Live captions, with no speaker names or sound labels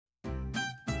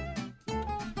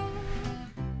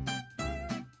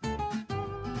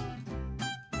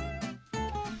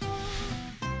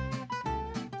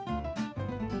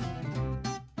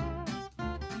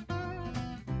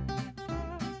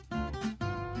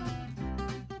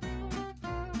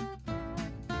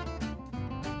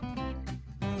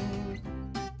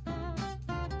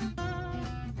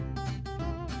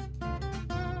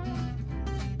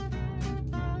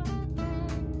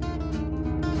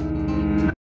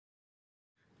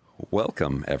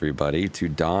Welcome, everybody, to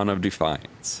Dawn of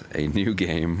Defiance, a new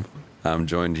game. I'm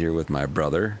joined here with my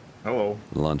brother, Hello.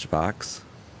 Lunchbox,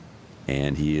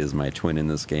 and he is my twin in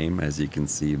this game, as you can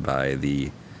see by the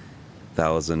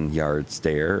 1,000-yard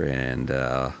stare, and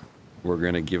we're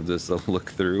going to give this a look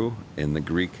through in the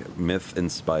Greek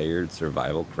myth-inspired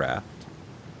survival craft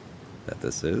that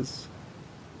this is,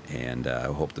 and I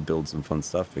hope to build some fun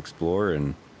stuff, explore,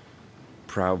 and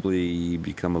probably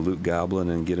become a loot goblin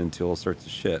and get into all sorts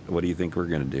of shit. What do you think we're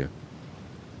gonna do?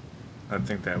 I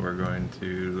think that we're going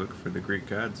to look for the Greek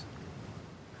gods.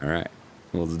 All right,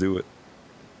 let's do it.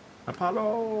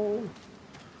 Apollo!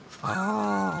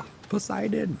 Ah,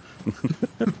 Poseidon.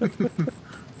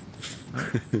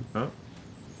 Oh,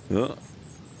 Oh,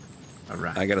 a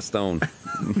rock. I got a stone.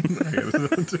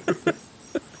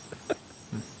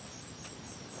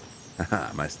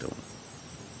 Haha, my stone.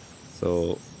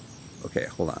 So, okay,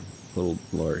 hold on. A little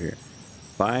lower here.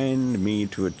 Find me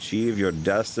to achieve your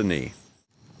destiny.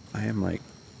 I am like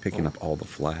picking up all the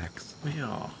flax.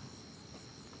 Yeah.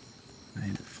 I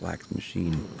am a flax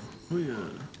machine. Yeah.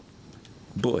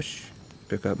 Bush.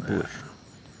 Pick up bush.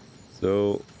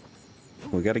 So,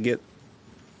 we got to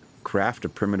craft a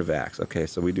primitive axe. Okay,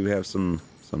 so we do have some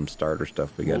starter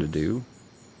stuff we got to do.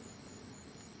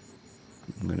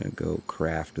 I'm going to go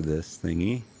craft this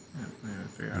thingy.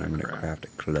 And I'm going to craft a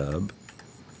club.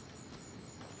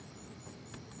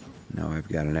 Now I've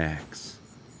got an axe.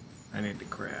 I need to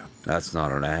craft. That's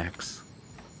not an axe.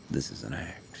 This is an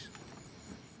axe.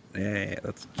 Yeah,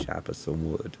 let's chop us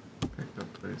some wood. Picked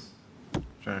up place.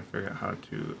 Trying to figure out how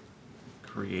to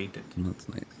create it. That's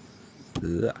nice.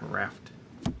 Ugh. Craft.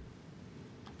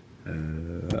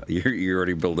 You're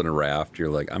already building a raft. You're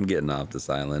like, I'm getting off this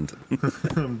island.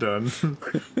 I'm done.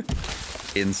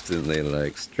 Instantly,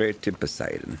 like, straight to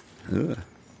Poseidon. Ugh.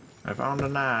 I found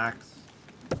an axe.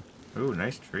 Ooh,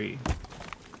 nice tree.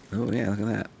 Oh, yeah, look at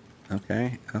that.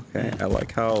 Okay, okay. I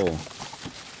like how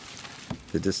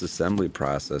the disassembly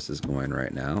process is going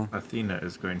right now. Athena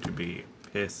is going to be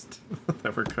pissed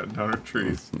that we're cutting down our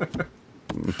trees.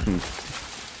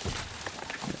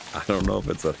 I don't know if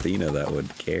it's Athena that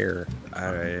would care.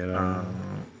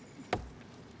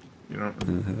 You know,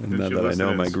 Now that I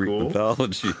know my Greek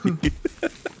mythology.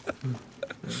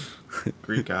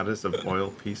 Greek goddess of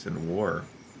oil, peace, and war.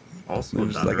 Also,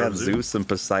 I got Zeus and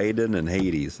Poseidon and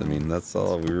Hades. I mean, that's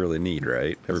all we really need,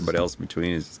 right? Everybody else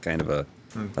between is just kind of a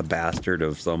bastard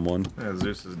of someone. Yeah,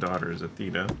 Zeus's daughter is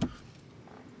Athena.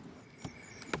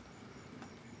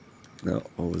 No,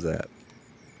 what was that?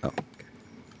 Oh, okay.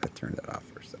 I turned that off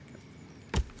for a second.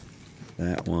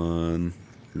 That one.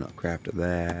 And I'll craft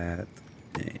that.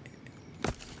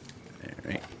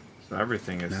 Alright. So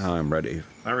everything is. Now I'm ready.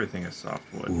 Everything is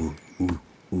softwood. Ooh.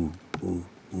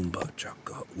 Oomba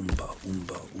chaka, oomba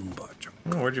chaka.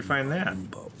 Oh, where'd you find that?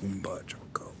 Oomba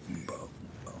chaka, oomba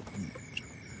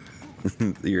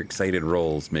chaka. Your excited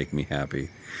rolls make me happy.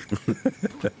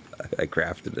 I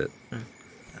crafted it.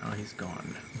 Oh, he's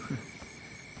gone.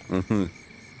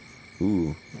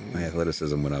 Ooh, my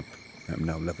athleticism went up. I'm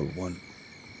now level 1.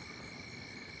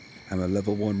 I'm a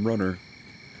level 1 runner.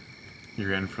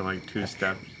 You're in for like 2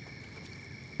 steps.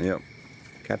 Yep.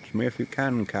 Catch me if you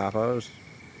can, kappas.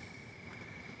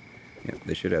 Yep,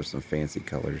 they should have some fancy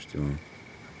colors to them.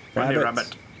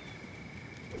 Rabbit.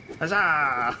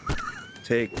 Huzzah!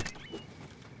 Take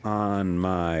on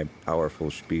my powerful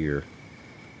spear.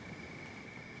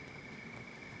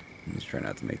 I'm just trying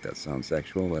not to make that sound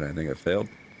sexual, but I think I failed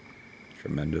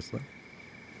tremendously.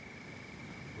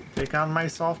 Take on my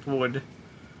softwood.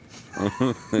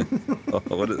 Oh,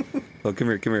 oh, come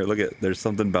here. Look at, there's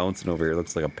something bouncing over here. It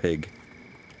looks like a pig.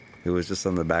 It was just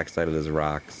on the backside of those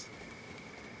rocks.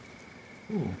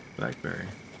 Ooh, blackberry.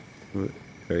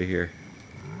 Right here.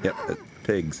 Yep,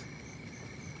 pigs.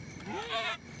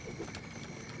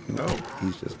 Oh.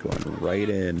 He's just going right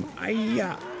in.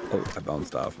 Ay-ya! Oh, I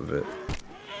bounced off of it.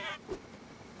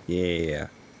 Yeah.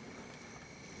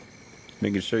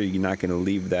 Making sure you're not gonna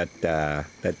leave that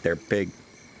there pig.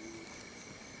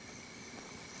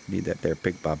 Need that there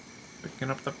pig, Bob. Picking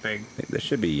up the pig. This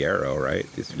should be yarrow, right?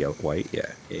 This yellow white.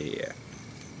 Yeah.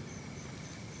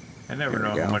 I never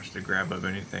know how much to grab of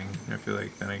anything. I feel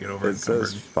like then I get over. It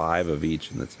says 5 of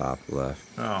each in the top left.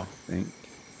 Oh. I think.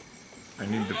 I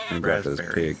need the Grab this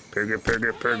raspberry. pig.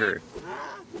 Pigger.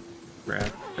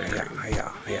 Raspberry.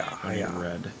 Yeah. I need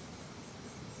red.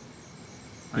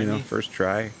 You know, first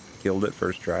try. Killed it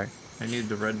first try. I need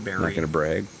the red berry. I'm not gonna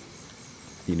brag.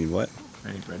 You need what?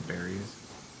 I need red berries.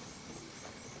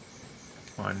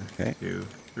 1, Okay. 2,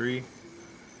 3.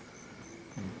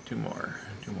 And 2 more.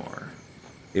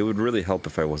 It would really help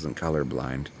if I wasn't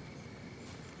colorblind.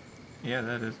 Yeah,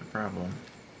 that is a problem.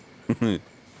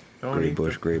 Don't Gray eat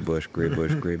bush, the... gray bush, gray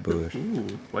bush, gray bush. Ooh,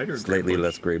 lighter Slightly gray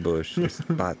less bush. gray bush.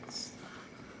 Spots.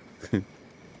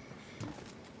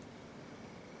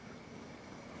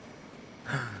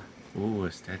 Ooh,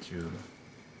 a statue.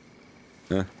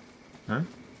 Huh? Huh?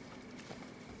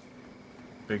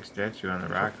 Big statue on the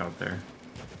rock out there.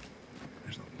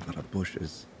 There's a lot of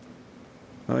bushes.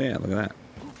 Oh yeah, look at that.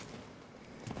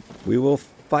 We will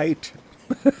fight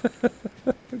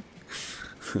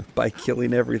by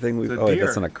killing everything we... It's a Oh, wait, deer.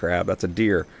 that's not a crab. That's a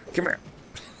deer. Come here.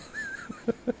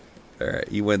 All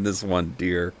right, you win this one,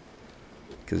 deer,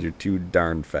 because you're too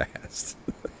darn fast.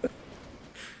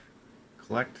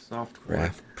 Collect soft wood.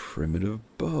 Craft primitive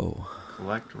bow.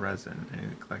 Collect resin. I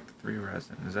need to collect 3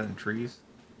 resin. Is that in trees?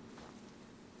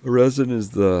 The resin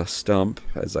is the stump,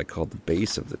 as I call the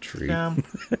base of the tree. Yeah.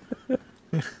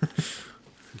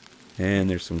 And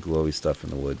there's some glowy stuff in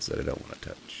the woods that I don't want to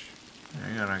touch.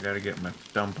 Hang on, I gotta get my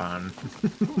stump on.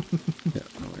 Yeah,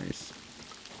 no worries.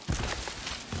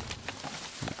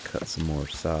 Cut some more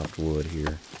soft wood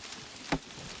here.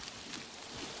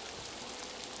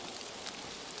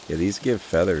 Yeah, these give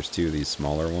feathers too, these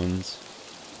smaller ones.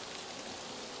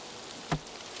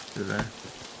 Do they?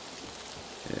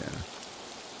 Yeah.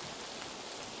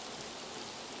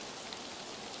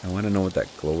 I want to know what that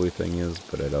glowy thing is,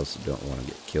 but I also don't want to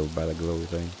get killed by the glowy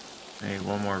thing. I need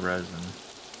 1 more resin.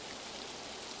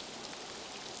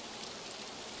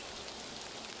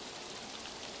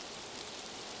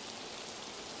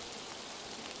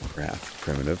 Craft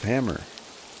primitive hammer.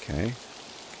 Okay.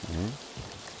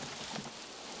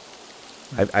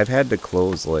 I've had to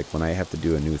close, like, when I have to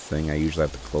do a new thing, I usually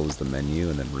have to close the menu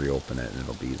and then reopen it and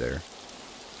it'll be there.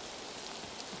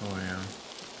 Oh, yeah.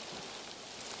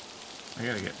 I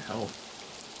gotta get health.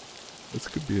 This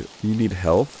could be it. You need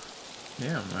health?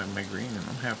 Yeah, my green,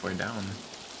 I'm halfway down.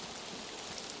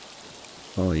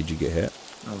 Oh, did you get hit?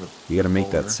 Oh, You gotta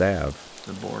make boar. that salve.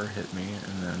 The boar hit me,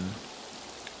 and then...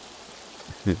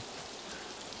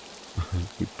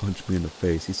 He punched me in the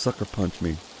face. He sucker punched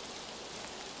me.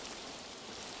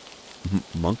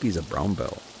 Monkey's a brown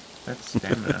belt. That's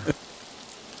stamina.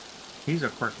 He's a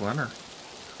quick runner.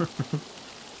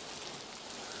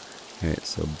 Alright,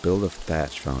 so build a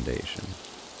thatch foundation.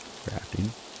 Crafting.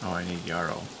 Oh, I need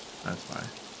yarrow. That's why.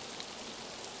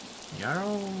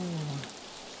 Yarrow!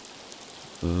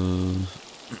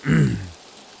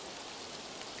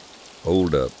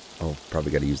 Hold up. Oh,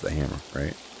 probably gotta use the hammer,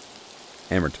 right?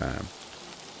 Hammer time.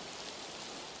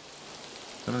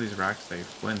 Some of these rocks say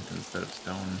flint instead of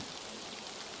stone.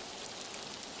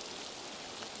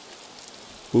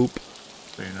 Boop.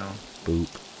 So you know. Boop.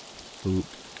 Boop.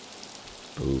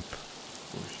 Boop.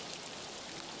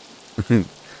 Whoosh.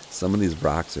 Some of these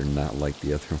rocks are not like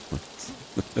the other ones.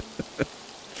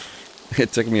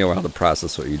 It took me a while to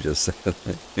process what you just said.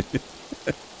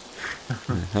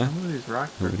 Some of these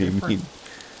rocks are What do you different.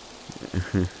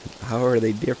 mean? How are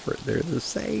they different? They're the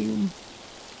same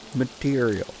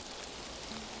material.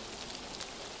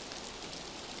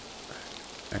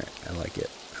 Alright, I like it.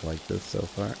 I like this so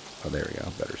far. Oh, there we go.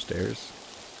 Better stairs.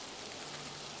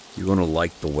 You're going to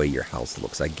like the way your house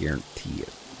looks. I guarantee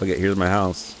it. Look at, here's my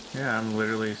house. Yeah, I'm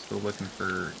literally still looking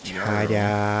for yarrow.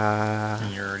 Ta-da!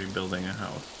 And you're already building a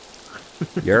house.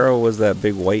 Yarrow was that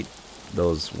big white,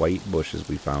 those white bushes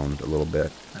we found a little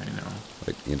bit. I know.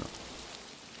 Like, you know.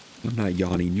 I'm not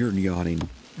yawning, you're yawning.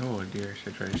 Oh dear,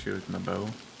 should I try to shoot with my bow?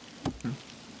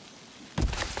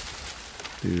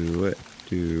 Do it,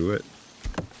 do it.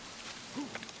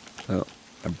 Oh,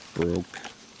 I broke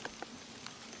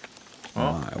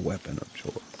my weapon of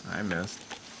choice. I missed.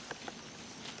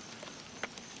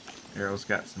 Arrow's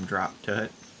got some drop to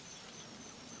it.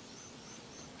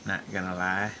 Not gonna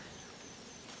lie.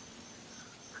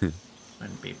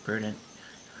 Wouldn't be prudent.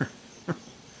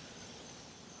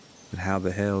 But how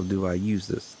the hell do I use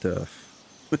this stuff?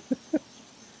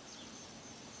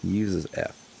 He uses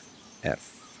F.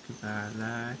 F. 'Cause I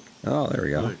like Oh, there we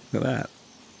go. Look. Look at that.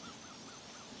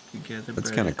 together.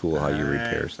 That's kinda cool how you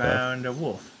repair stuff. I found a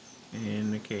wolf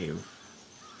in the cave.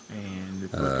 And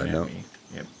it's looking no. at me.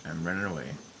 Yep, I'm running away.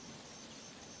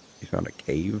 You found a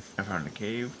cave? I found a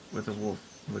cave with a wolf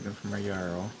looking for my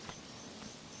yarrow.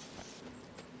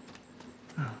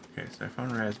 Oh, okay, so I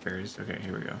found raspberries. Okay,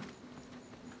 here we go.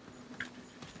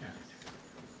 Yeah.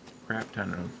 Crap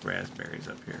ton of raspberries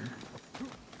up here.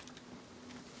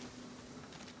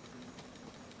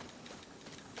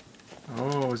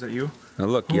 Oh, is that you? Oh,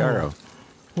 look, yarrow.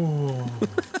 Oh.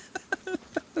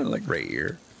 Like right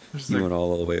here. There's You like- went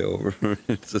all the way over.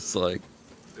 It's just like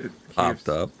popped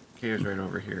up. Cave's right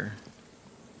over here.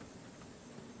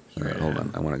 All right, hold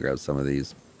on. I want to grab some of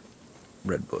these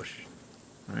red bush.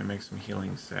 Let me make some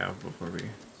healing salve before we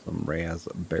Some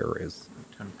raspberries.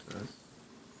 attempt this.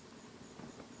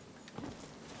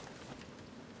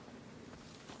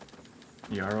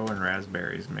 Yarrow and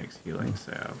raspberries makes healing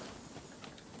salve.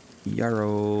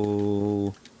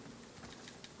 Yarrow.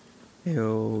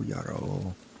 Yo,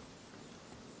 yarrow.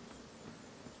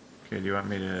 Okay, do you want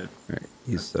me to... Alright,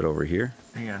 you sit over here.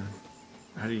 Hang on.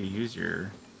 How do you use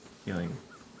your healing?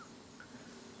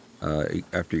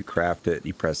 After you craft it,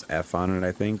 you press F on it,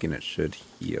 I think, and it should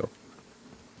heal.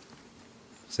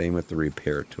 Same with the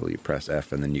repair tool. You press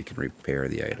F and then you can repair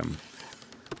the item.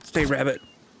 Stay, rabbit.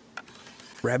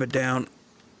 Rabbit down.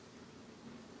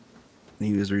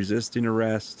 He was resisting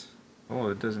arrest. Oh,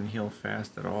 it doesn't heal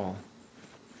fast at all.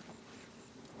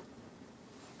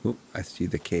 Oop, I see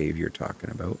the cave you're talking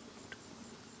about.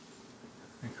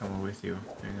 I come with you.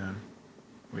 Hang on.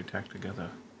 We attack together.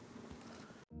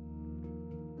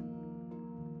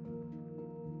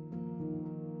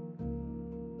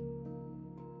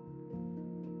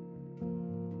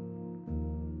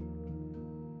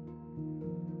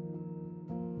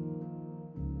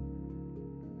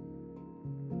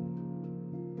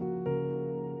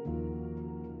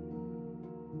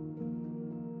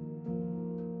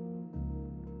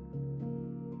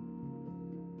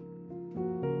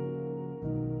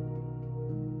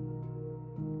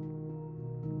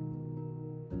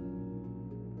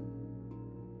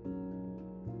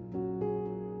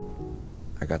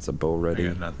 I got some bow ready. I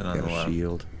got nothing on got the a left.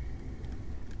 shield.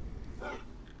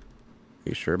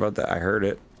 You sure about that? I heard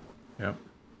it. Yep.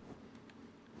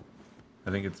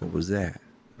 I think it's What was that?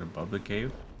 above the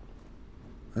cave.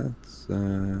 That's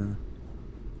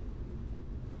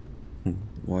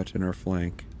watching our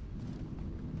flank.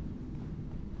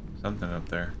 Something up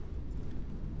there.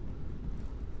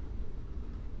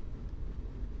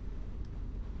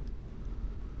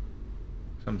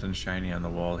 Something shiny on the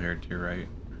wall here to your right.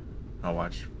 I'll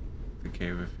watch the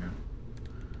cave if you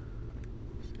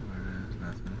see what it is.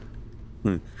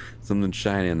 Nothing. Something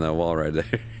shiny on that wall right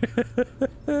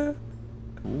there.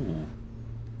 Ooh.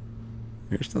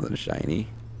 There's something shiny.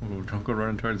 Ooh, don't go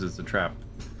running towards it. It's a trap.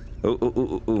 Oh, oh, oh,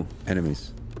 oh, oh.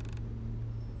 Enemies.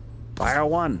 Fire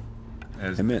 1.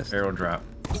 There's I missed. Arrow drop.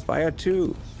 Fire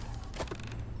 2.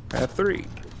 Fire 3.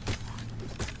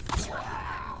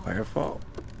 Fire 4.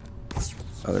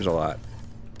 Oh, there's a lot.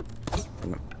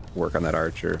 I'm gonna work on that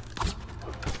archer.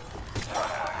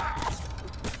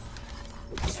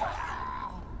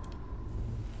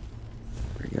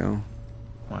 There we go.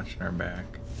 Watching our back.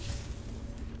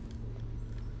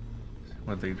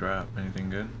 What they drop? Anything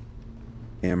good?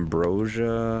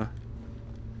 Ambrosia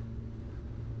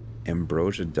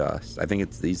dust. I think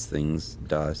it's these things.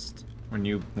 Dust. When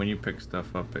you pick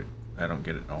stuff up, I don't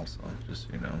get it. Also, just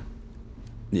so you know.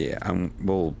 Yeah,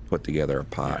 we'll put together a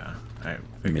pot. Yeah, I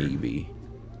figured. Maybe.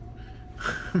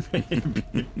 Maybe.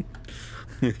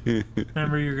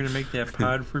 Remember, you're gonna make that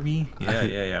pod for me?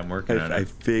 Yeah. I'm working on I it.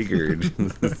 figured.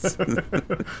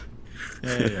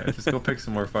 Yeah. Just go pick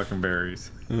some more fucking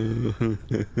berries.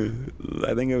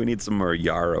 I think we need some more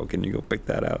yarrow. Can you go pick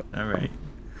that out? All right.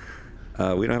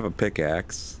 We don't have a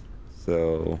pickaxe,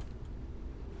 so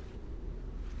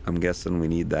I'm guessing we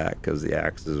need that because the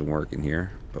axe isn't working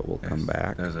here. But we'll come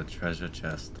back. There's a treasure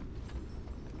chest.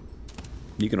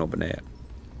 You can open it.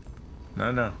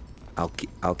 No. I'll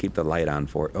keep the light on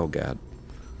for it. Oh god.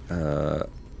 No,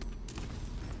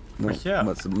 Yeah.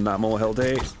 let's not Mohel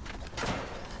Day.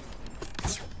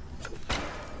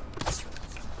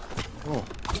 Oh.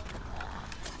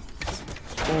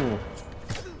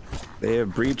 They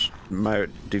have breached my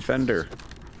defender.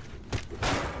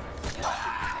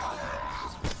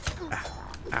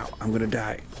 Ow, I'm gonna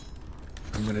die.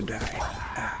 I'm gonna die.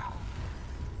 Ah.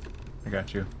 I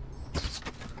got you.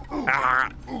 Ah.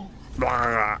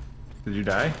 Blah. Did you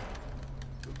die?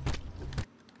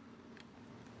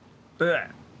 Blech.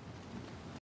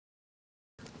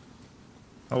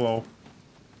 Hello.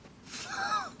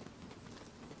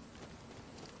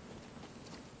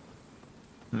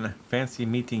 Fancy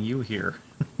meeting you here.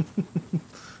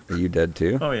 Are you dead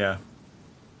too? Oh yeah.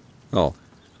 Oh.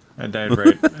 I died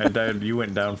right. I died. You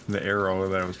went down from the arrow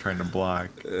that I was trying to block,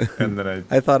 and then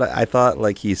I thought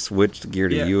like he switched gear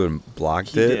to Yeah, you and blocked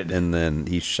he it, did. and then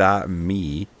he shot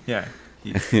me, yeah.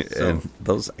 and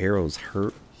those arrows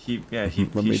hurt. He Let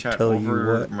me shot tell you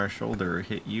over what. my shoulder,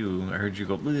 hit you. I heard you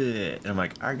go, "Bleh," and I'm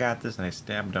like, I got this, and I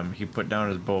stabbed him. He put down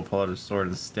his bow, pulled out his sword,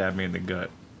 and stabbed me in the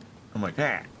gut. I'm like,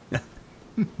 ah.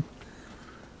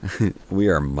 We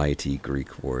are mighty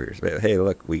Greek warriors. Hey,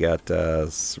 look, we got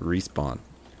respawn.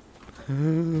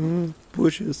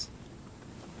 Bushes.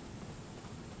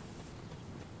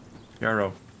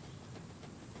 Yarrow.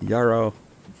 Yarrow.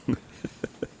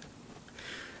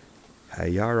 Hey,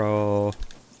 Yarrow.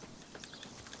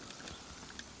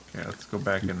 Okay, let's go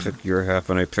back and... Took your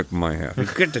half and I took my half.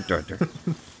 Get the daughter.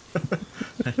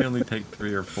 I can only take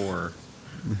 3 or 4.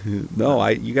 No,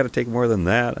 you got to take more than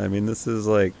that. I mean, this is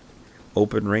like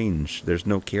open range. There's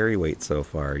no carry weight so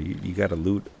far. You got to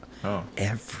loot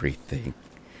everything.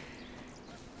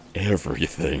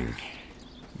 Everything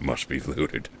must be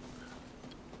looted.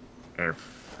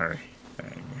 Everything.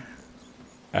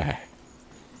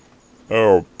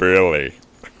 Oh, Billy.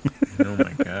 Oh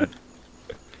my god.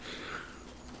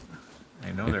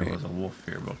 I know there was a wolf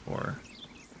here before.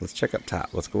 Let's check up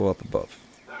top. Let's go up above.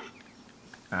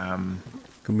 Come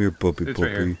here, puppy, it's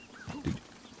puppy. right here.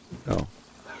 Oh.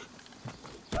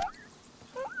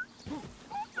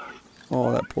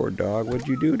 Oh, that poor dog. What'd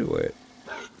you do to it?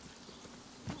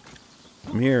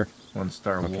 I'm here.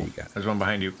 1-star Okay, wolf. you got it. There's one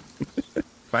behind you.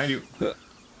 Behind you.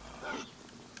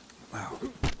 Wow.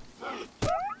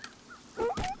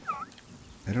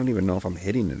 I don't even know if I'm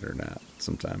hitting it or not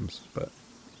sometimes, but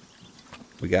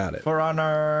we got it. For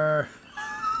honor.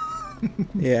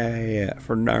 Yeah,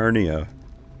 for Narnia.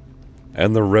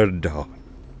 And the Red Dog.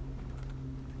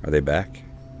 Are they back?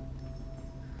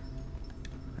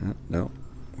 No.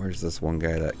 Where's this one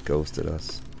guy that ghosted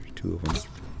us? There's 2 of them.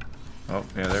 Oh,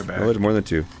 yeah, they're back. Oh, there's more than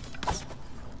 2.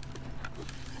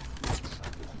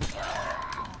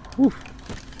 Whew.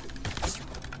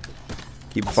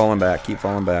 Keep falling back, keep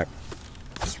falling back.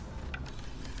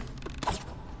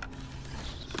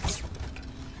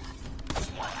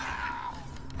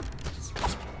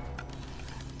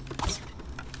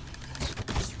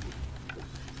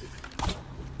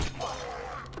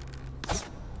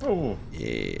 Oh.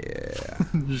 Yeah.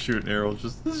 You shoot an arrow,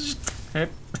 just... I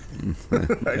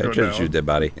try to shoot that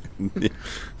body.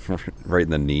 Right in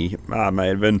the knee. Ah, my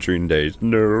adventuring days.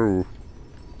 No.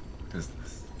 What is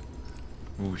this?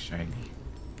 Ooh, shiny.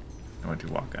 I want to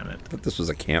walk on it. I thought this was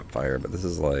a campfire, but this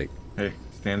is like... Hey,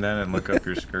 stand down and look up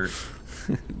your skirt.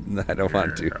 I don't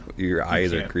want to. Your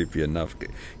eyes are creepy enough.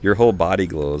 Your whole body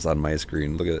glows on my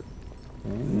screen. Look at it.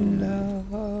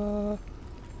 No.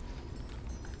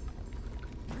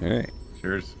 Alright.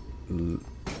 Cheers. You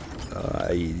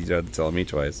don't have to tell me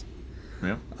twice.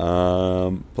 Yeah.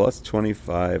 Plus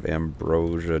 25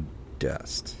 ambrosia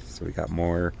dust. So we got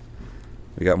more.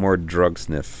 We got more drug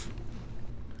sniff.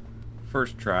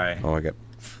 First try. Oh, I got.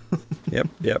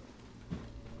 Yep.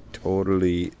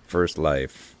 Totally first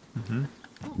life. Mm-hmm.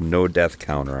 No death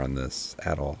counter on this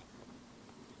at all.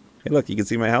 Hey, look, you can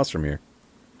see my house from here.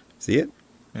 See it?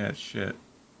 Yeah, it's shit.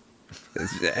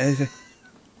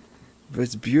 But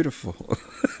it's beautiful.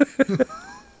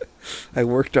 I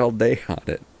worked all day on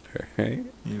it. Right?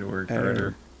 You need to work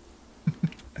harder.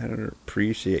 I don't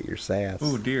appreciate your sass.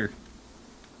 Oh, dear.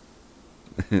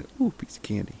 Ooh, piece of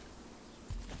candy.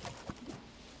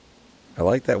 I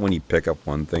like that when you pick up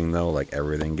one thing, though, like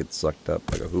everything gets sucked up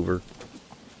like a Hoover.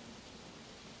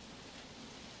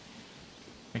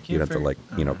 You have to, like,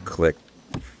 click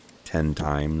 10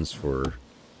 times for...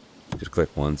 Just click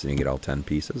once and you get all 10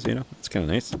 pieces, you know? It's kind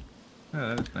of nice.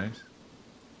 Yeah, that is nice.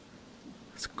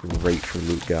 It's great for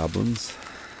loot goblins.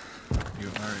 You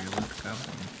are a loot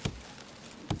goblin.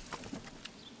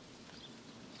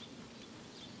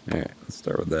 Alright, let's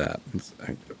start with that. I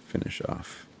gotta finish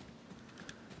off.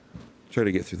 Try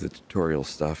to get through the tutorial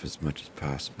stuff as much as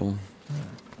possible.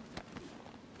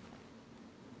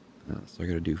 So I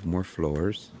gotta do more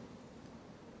floors.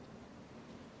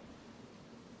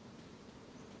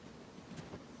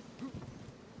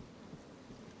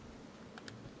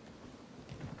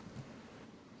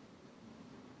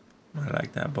 I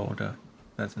like that boulder.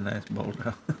 That's a nice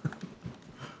boulder.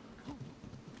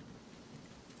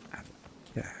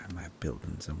 Yeah, am I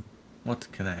building some?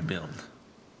 What can I build?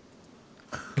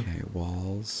 Okay,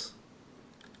 walls.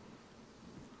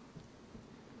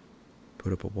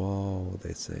 Put up a wall,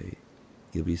 they say.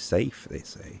 You'll be safe, they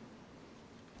say.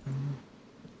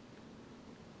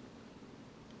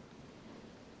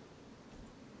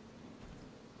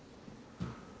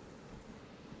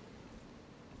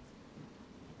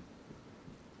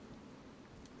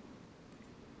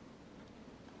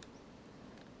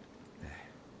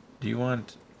 Do you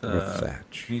want Roof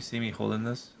thatch. Can you see me holding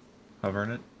this?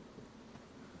 Hovering it?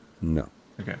 No.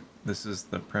 Okay. This is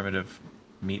the primitive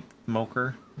meat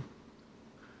smoker.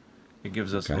 It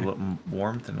gives us a little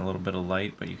warmth and a little bit of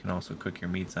light, but you can also cook your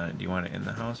meats on it. Do you want it in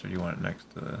the house or do you want it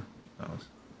next to the house?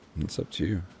 It's up to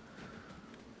you.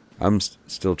 I'm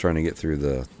still trying to get through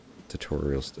the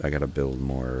tutorials. I gotta build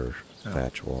more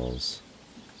thatch walls.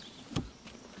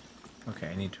 Okay,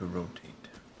 I need to rotate.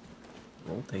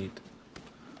 Rotate.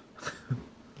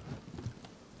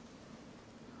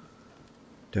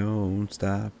 Don't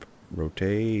stop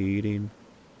rotating.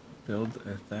 Build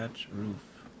a thatch roof.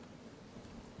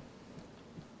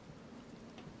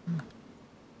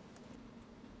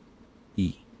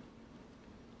 E.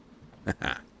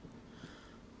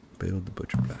 Build the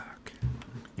butcher block.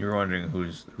 You were wondering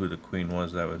who the queen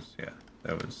was. That was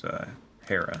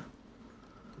Hera.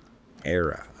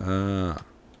 Hera.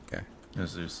 Okay.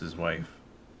 This is his wife.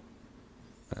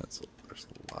 There's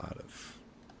a lot of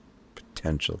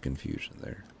potential confusion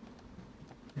there.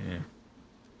 Yeah.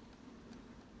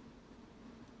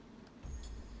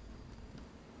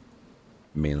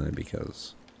 Mainly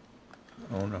because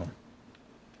Oh no.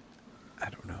 I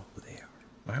don't know who they are.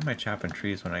 Why am I chopping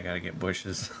trees when I gotta get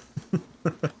bushes?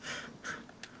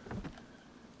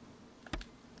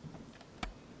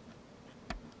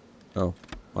 Oh,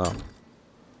 wow.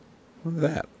 Look at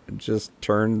that. It just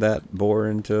turned that boar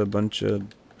into a bunch of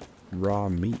raw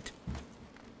meat.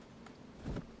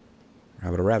 How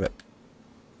about a rabbit?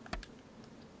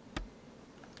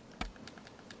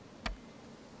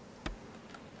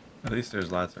 At least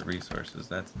there's lots of resources.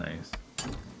 That's nice.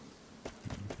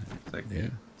 It's like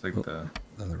the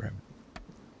another rabbit.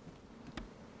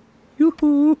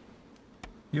 Yoo-hoo!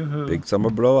 yoo-hoo. Big summer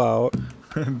blowout.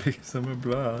 Big summer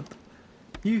blowout.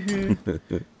 Yoo-hoo.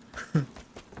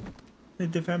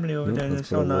 The family over there is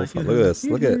so nice. Look at this.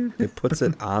 Look at it. It puts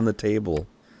it on the table,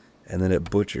 and then it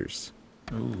butchers.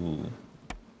 Ooh.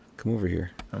 Come over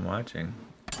here. I'm watching.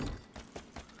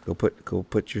 Go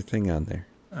put your thing on there.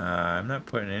 I'm not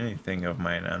putting anything of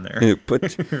mine on there.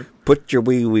 Put your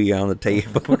wee on the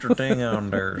table. Put your thing on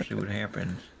there. See what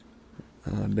happens.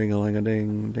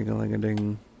 Ding-a-ling-a-ding,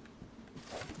 ding-a-ling-a-ding.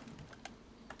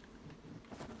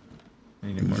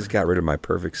 You just got rid of my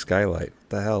perfect skylight. What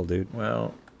the hell, dude?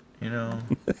 Well, you know,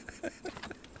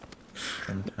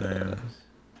 sometimes.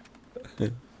 All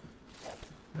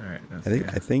right.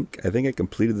 I think I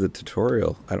completed the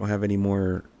tutorial. I don't have any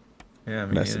more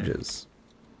messages.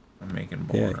 I'm making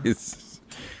more. Yeah, it's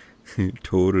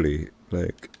totally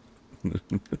like.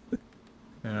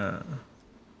 Yeah,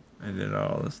 I did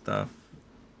all the stuff.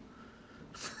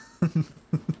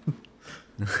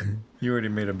 You already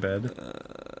made a bed.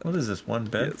 What is this? One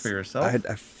bed for yourself?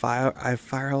 I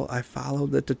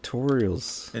followed the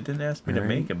tutorials. It didn't ask me to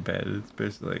make a bed. It's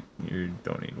basically like you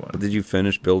don't need one. Did you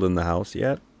finish building the house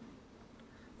yet?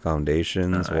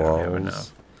 Foundations,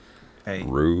 walls,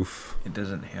 roof. It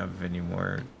doesn't have any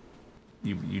more.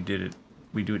 You did it.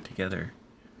 We do it together.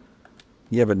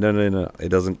 Yeah, but no. It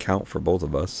doesn't count for both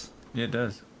of us. Yeah, it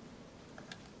does.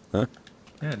 Huh?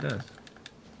 Yeah, it does.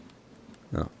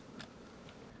 No.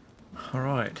 All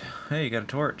right. Hey, you got a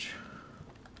torch.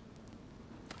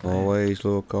 Always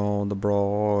look on the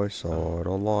bright side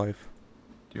of life.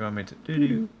 Do you want me to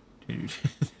do? Do you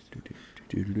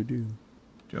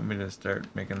want me to start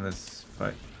making this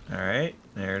fight? All right,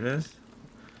 there it is.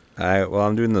 Well,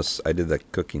 I'm doing this. I did the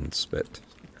cooking spit.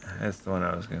 That's the one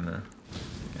I was gonna.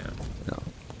 Yeah. No.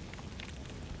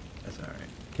 That's all right.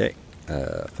 Okay.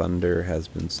 Thunder has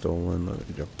been stolen.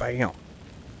 Bam.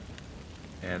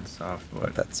 Add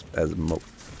softwood. That's as most.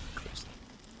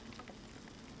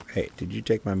 Hey, did you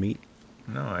take my meat?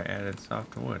 No, I added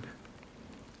softwood.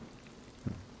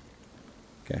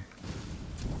 Okay.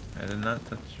 I did not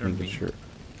touch your meat. Sure.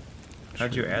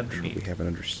 How'd you add the meat? We haven't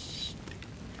understood.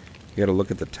 You gotta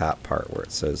look at the top part where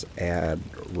it says add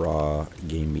raw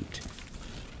game meat.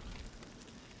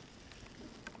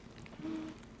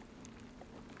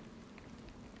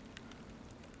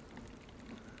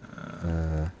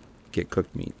 Get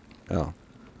cooked meat. Oh.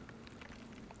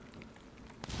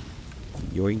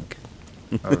 Yoink.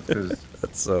 Oh, because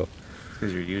that's so.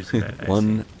 Because you're using it.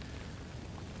 One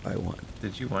by one.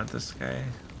 Did you want the sky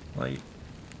light?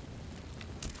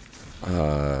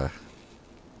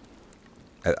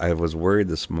 I was worried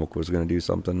the smoke was going to do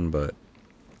something, but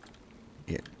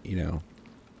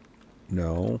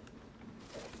no.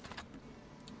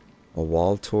 A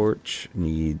wall torch I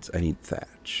need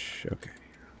thatch. Okay,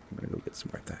 I'm gonna go get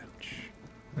some more thatch.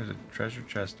 There's a treasure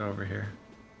chest over here.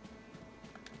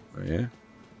 Oh yeah.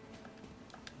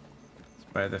 It's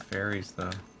by the ferries, though.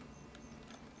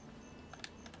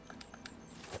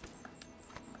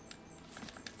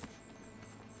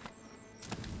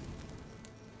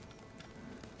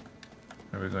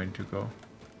 Are we going to go?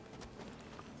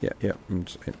 Yeah. I'm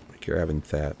just like you're having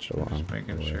thatch along. Just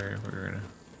making sure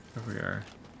if we are.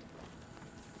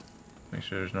 Make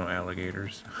sure there's no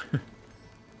alligators.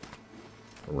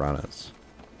 Piranhas.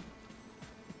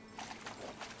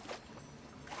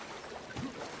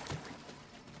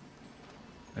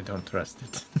 I don't trust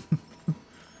it.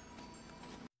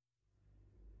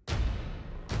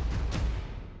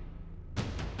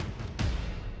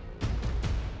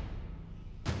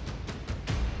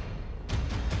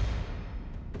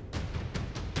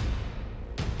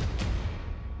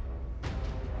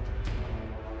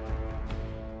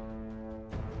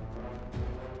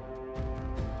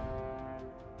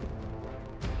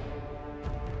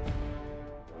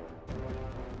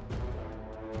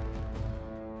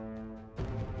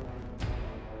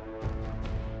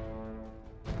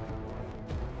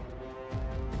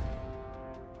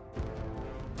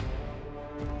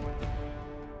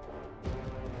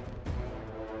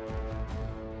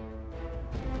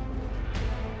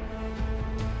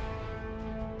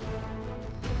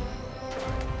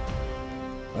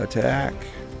 Attack.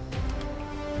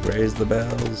 Raise the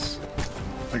bells.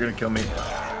 They're gonna kill me.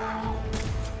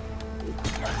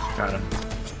 Got him.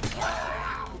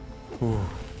 Ooh.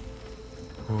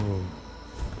 Ooh.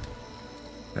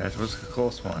 That was a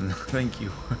close one. Thank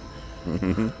you.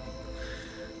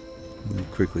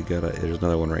 Quickly got it. There's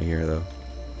another one right here, though.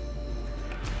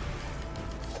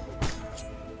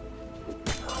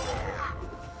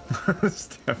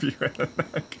 Stab you in the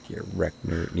neck. You wreck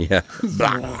nerd. Yeah.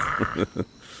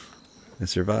 I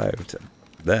survived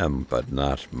them, but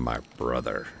not my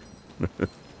brother.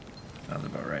 Sounds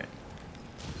about right.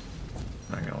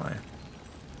 Not gonna lie.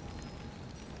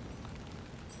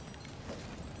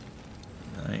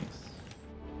 Nice.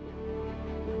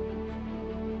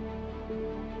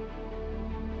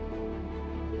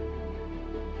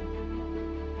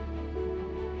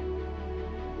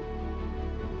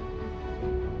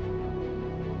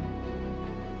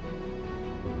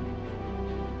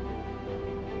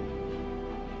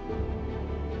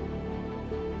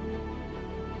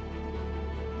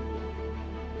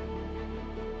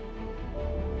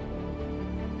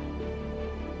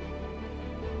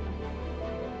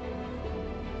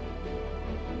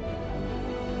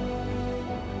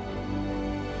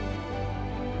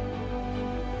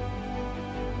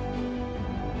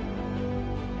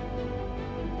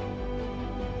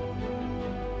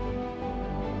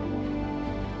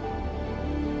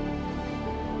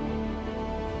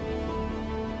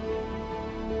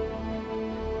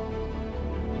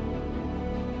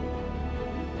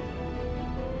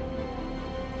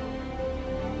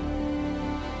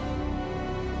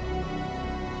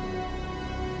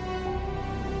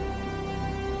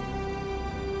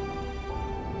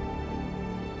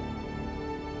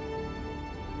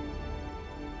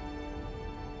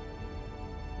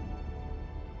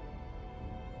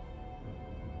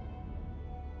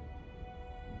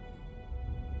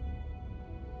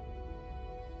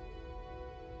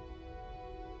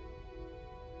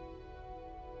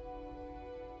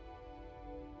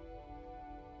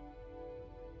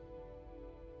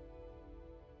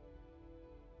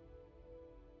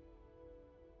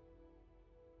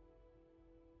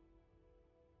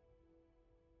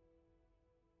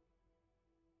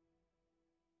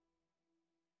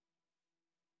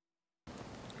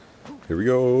 Here we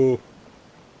go.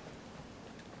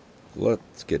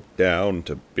 Let's get down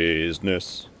to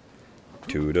business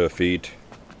to defeat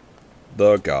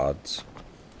the gods.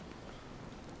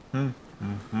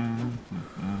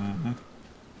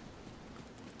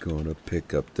 Gonna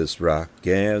pick up this rock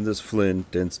and this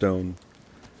flint and stone.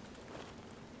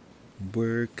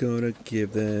 We're gonna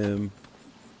give them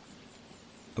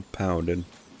a pounding.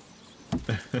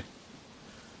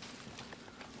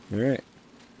 Alright.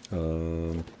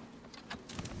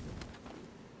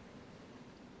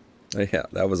 Yeah,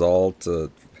 that was all to...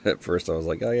 At first I was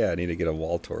like, oh yeah, I need to get a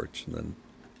wall torch. And then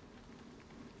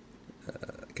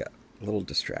got a little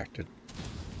distracted.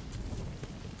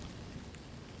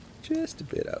 Just a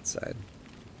bit outside.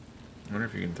 I wonder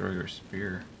if you can throw your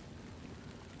spear.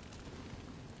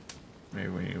 Maybe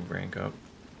when you rank up.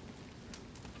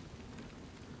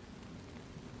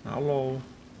 Hello.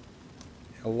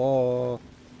 Hello.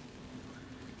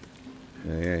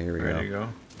 Yeah, here we go. Ready to go?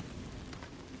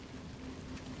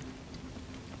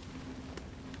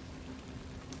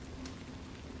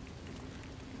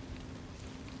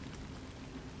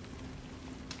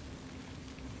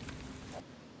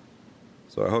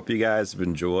 So I hope you guys have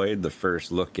enjoyed the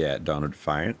first look at Dawn of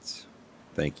Defiance.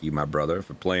 Thank you, my brother,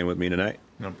 for playing with me tonight.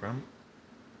 No problem.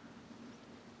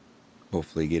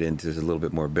 Hopefully get into a little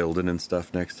bit more building and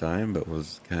stuff next time, but we'll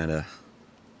kind of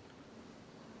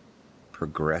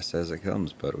progress as it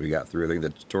comes. But we got through, I think,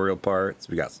 the tutorial parts.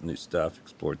 We got some new stuff,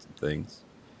 explored some things.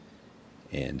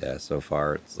 And so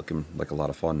far, it's looking like a lot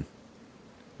of fun.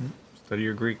 Study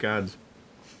your Greek gods.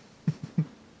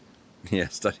 Yeah,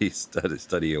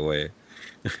 study away.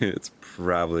 It's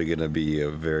probably going to be a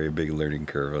very big learning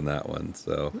curve on that one.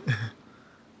 So,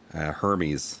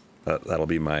 Hermes, that'll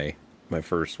be my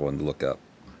first one to look up.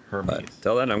 Hermes. But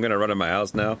till then, I'm going to run to my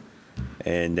house now,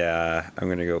 and I'm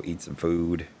going to go eat some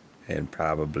food and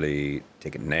probably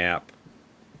take a nap.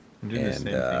 I'm doing the same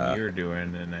thing you're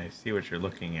doing, and I see what you're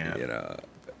looking at.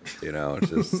 You know,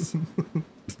 just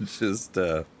just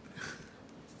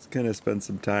gonna spend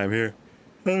some time here.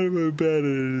 Out of my bed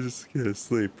and just gonna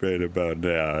sleep right about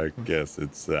now. I guess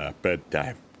it's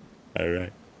bedtime. All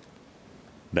right.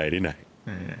 Nighty night.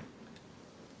 Yeah.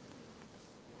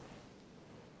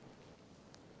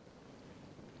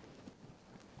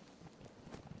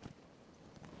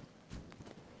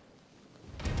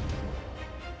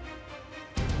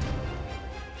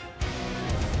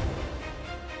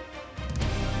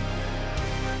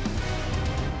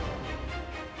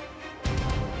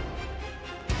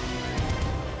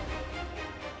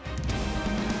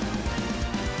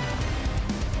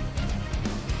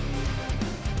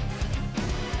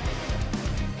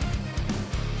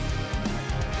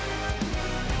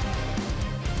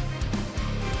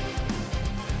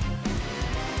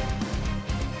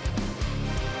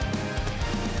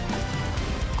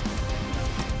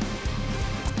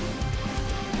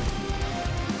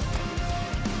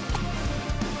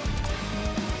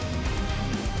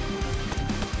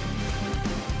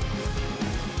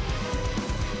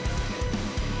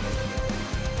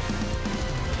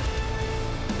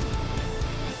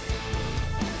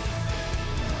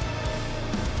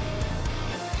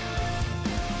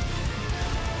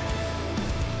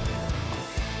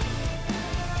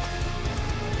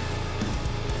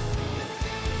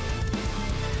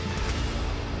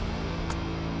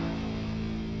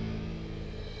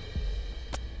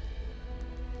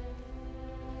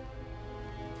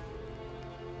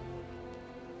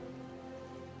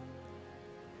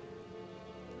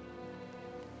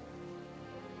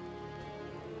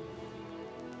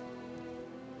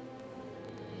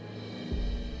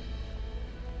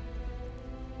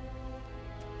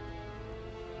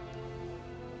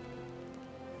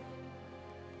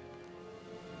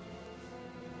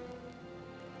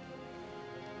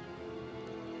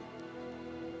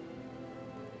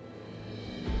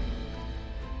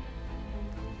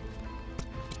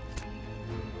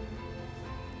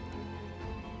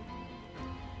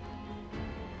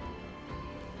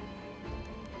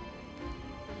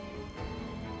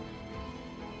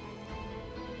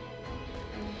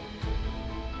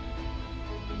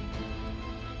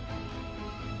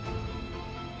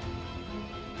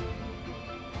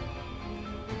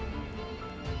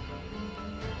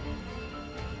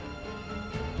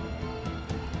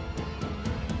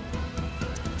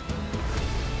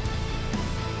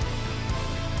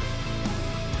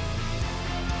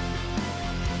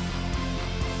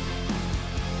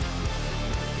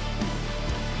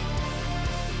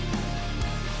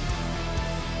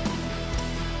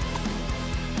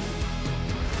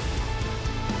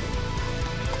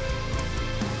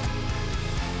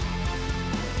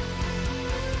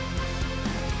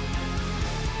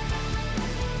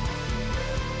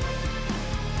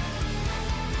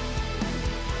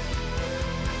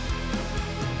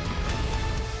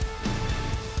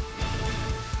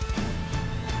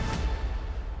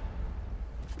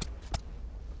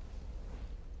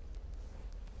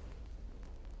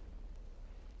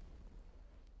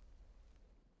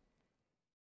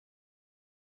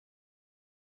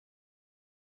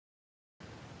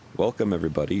 welcome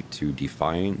everybody to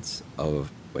Defiance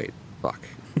of... Wait, fuck.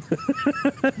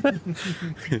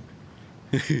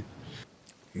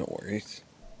 No worries.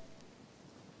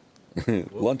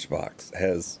 Lunchbox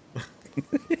has...